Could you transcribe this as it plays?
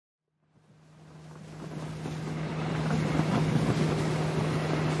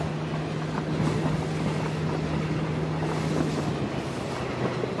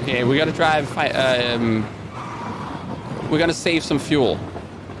Okay, we gotta drive. We're gonna save some fuel.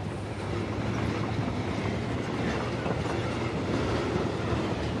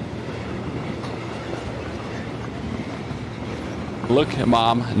 Look,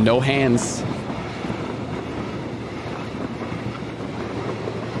 Mom, no hands.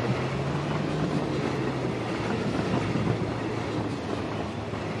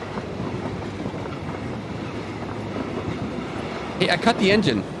 Hey, I cut the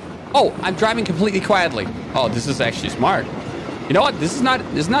engine. Oh, I'm driving completely quietly. Oh, this is actually smart. You know what? This is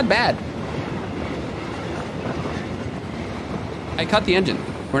not bad. I cut the engine.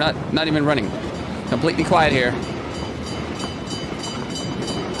 We're not even running. Completely quiet here.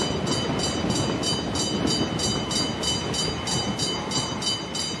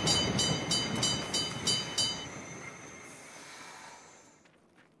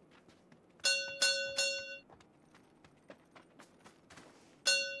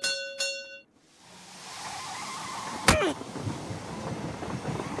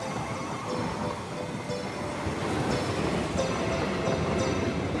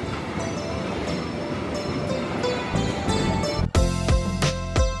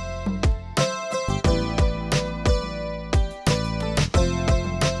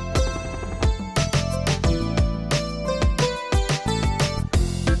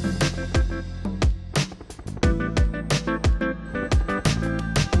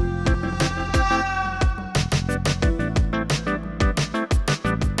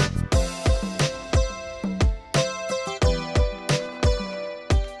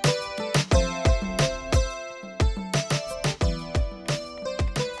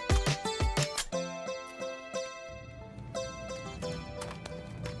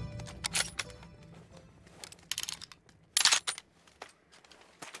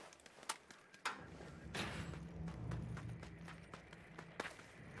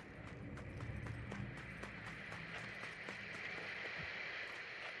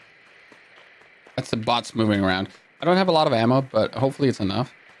 That's the bots moving around. I don't have a lot of ammo, but hopefully it's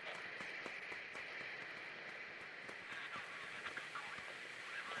enough.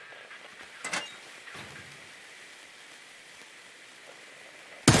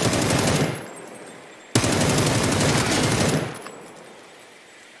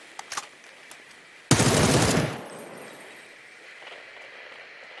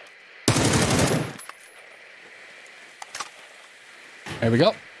 There we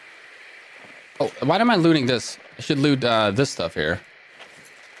go. Oh, why am I looting this? I should loot this stuff here.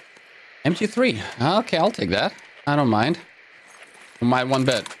 MG3. Okay, I'll take that. I don't mind. Don't mind one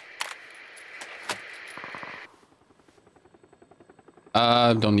bit.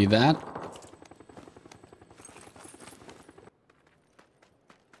 Don't need that.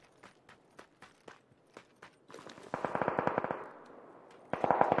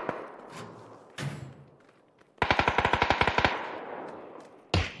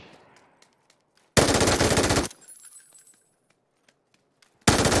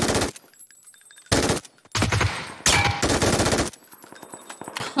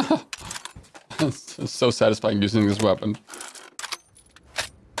 It's so satisfying using this weapon.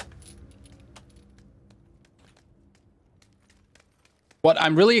 What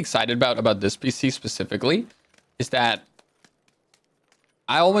I'm really excited about this PC specifically is that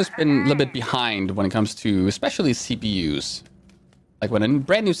I've always been a little bit behind when it comes to especially CPUs. Like when a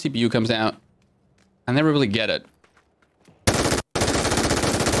brand new CPU comes out, I never really get it.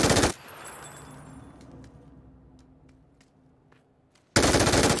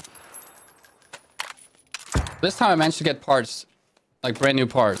 This time I managed to get parts, like brand new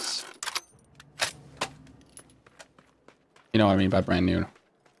parts. You know what I mean by brand new.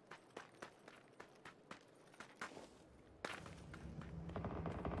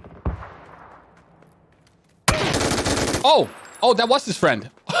 Oh! Oh, that was his friend.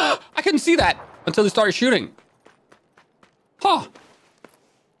 I couldn't see that until he started shooting. Huh.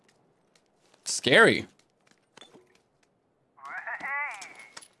 Scary.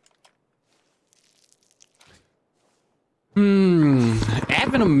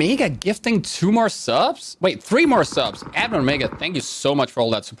 Admin Omega gifting 2 more subs? Wait, 3 more subs. Admin Omega, thank you so much for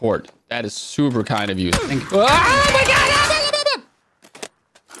all that support. That is super kind of you. Thank you. Oh my god!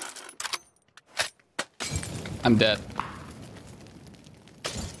 I'm dead.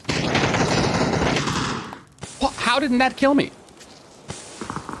 What? How didn't that kill me?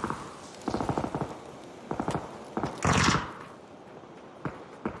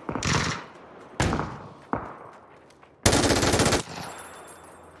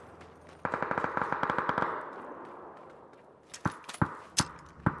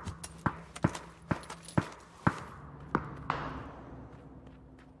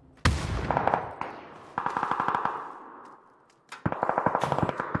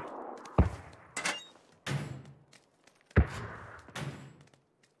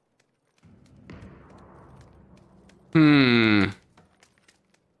 Hmm.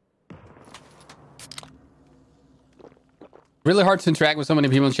 Really hard to interact with so many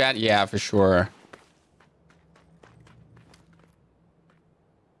people in chat? Yeah, for sure.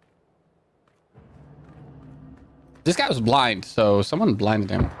 This guy was blind, so someone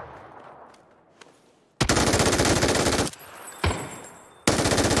blinded him.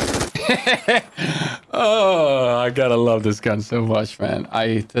 Oh, I gotta love this gun so much, man.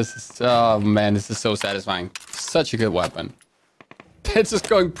 Oh man, this is so satisfying. Such a good weapon. It's just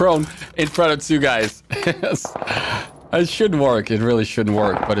going prone in front of two guys. It shouldn't work. It really shouldn't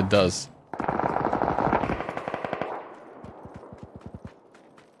work, but it does.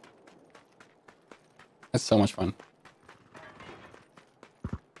 That's so much fun.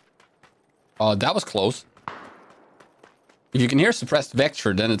 Oh, that was close. If you can hear suppressed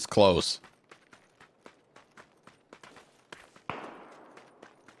vector, then it's close.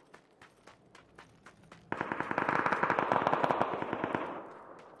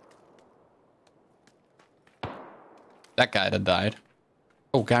 That guy that died.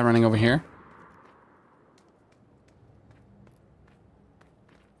 Oh, guy running over here.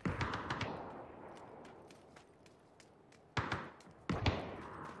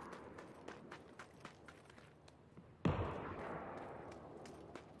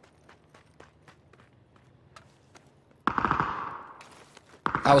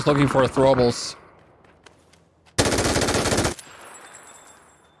 I was looking for throwables.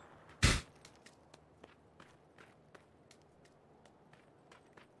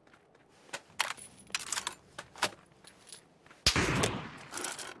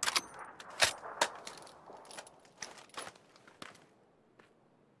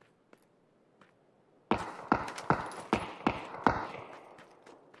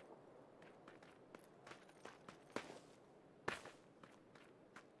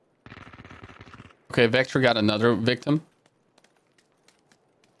 Okay, Vector got another victim.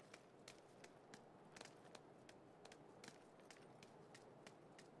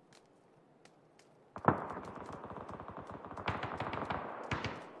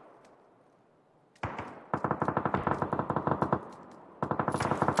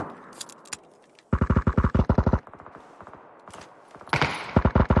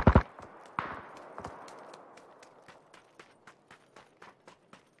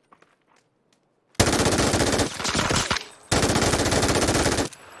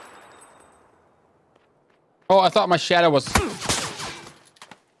 Oh, I thought my shadow was...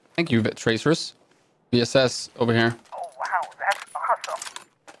 Thank you, Tracers. VSS over here. Oh, wow, that's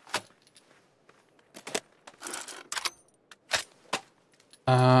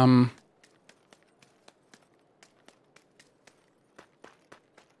awesome.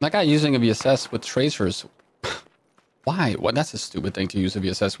 That guy using a VSS with tracers. Why? Well, that's a stupid thing to use a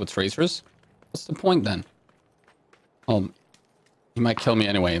VSS with tracers. What's the point then? Oh, he might kill me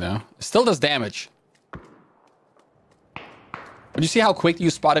anyway, though. It still does damage. But you see how quick you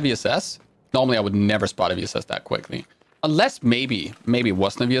spot a VSS? Normally, I would never spot a VSS that quickly. Unless maybe it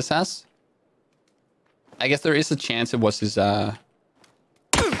wasn't a VSS. I guess there is a chance it was his, Ow.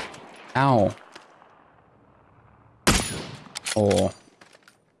 Oh.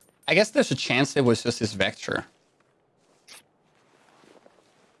 I guess there's a chance it was just his Vector.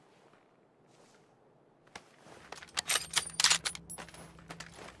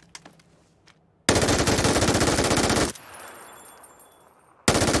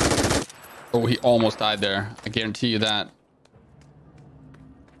 Oh, he almost died there. I guarantee you that.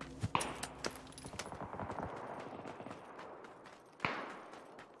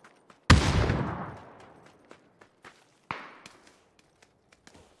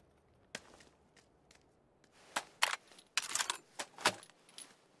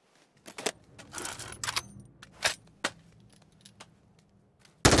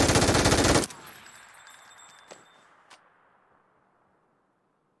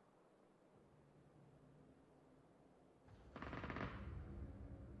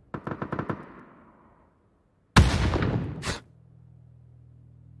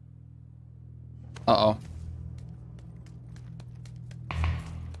 Uh-oh.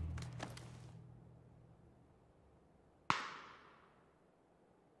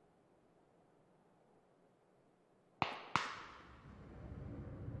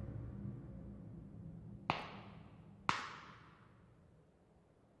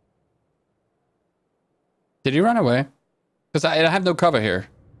 Did he run away? Because I have no cover here.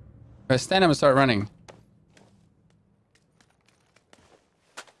 If I stand up and start running.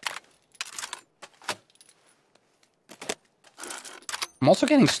 I'm also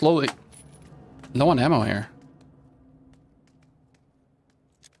getting slowly low on ammo here.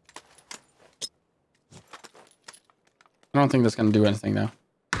 don't think that's gonna do anything though.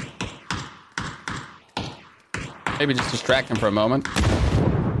 Maybe just distract him for a moment.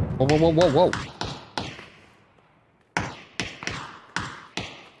 Whoa, whoa, whoa, whoa, whoa.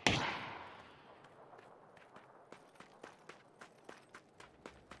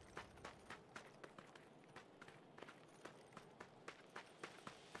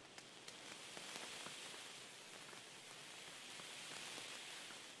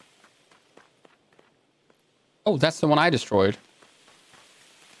 Oh, that's the one I destroyed.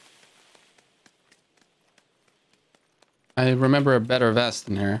 I remember a better vest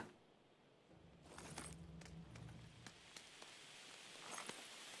in here.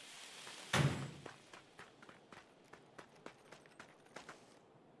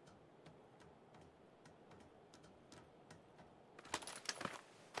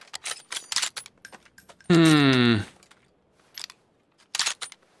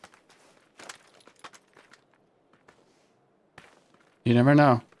 You never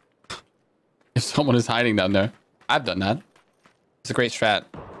know if someone is hiding down there. I've done that. It's a great strat.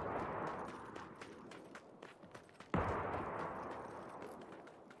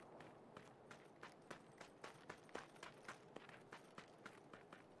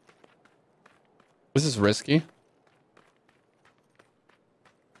 This is risky.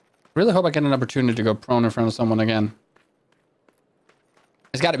 Really hope I get an opportunity to go prone in front of someone again.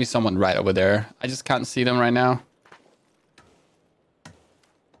 There's got to be someone right over there. I just can't see them right now.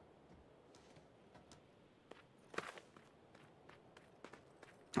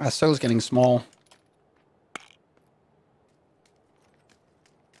 That circle's getting small.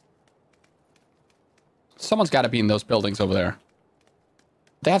 Someone's got to be in those buildings over there.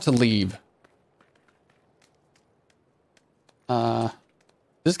 They have to leave.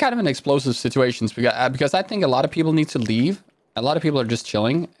 This is kind of an explosive situation because I think a lot of people need to leave. A lot of people are just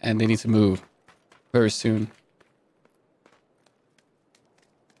chilling and they need to move very soon.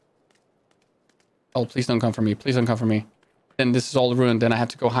 Oh, please don't come for me. Please don't come for me. Then this is all ruined. Then I have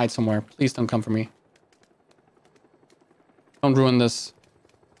to go hide somewhere. Please don't come for me. Don't ruin this.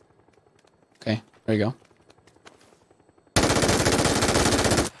 Okay, there you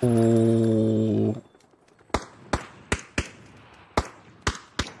go. Ooh.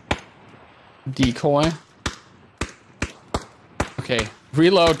 Decoy. Okay,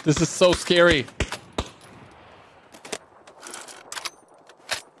 reload. This is so scary.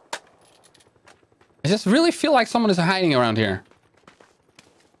 I just really feel like someone is hiding around here.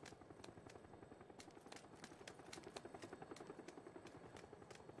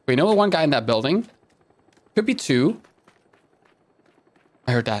 We know one guy in that building. Could be two.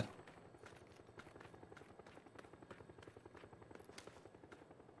 I heard that.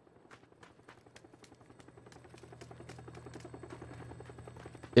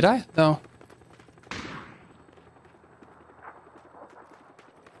 Did I? No.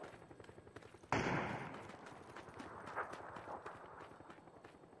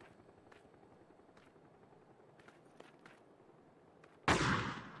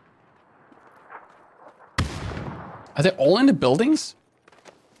 Are they all in the buildings?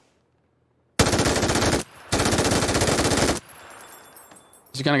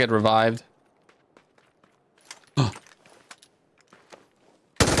 Is he gonna get revived?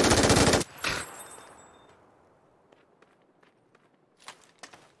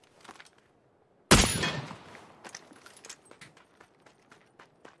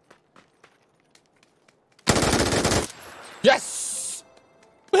 Yes!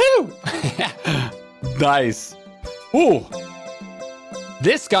 Woohoo! Nice. Ooh.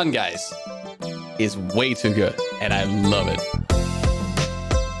 This gun, guys, is way too good, and I love it.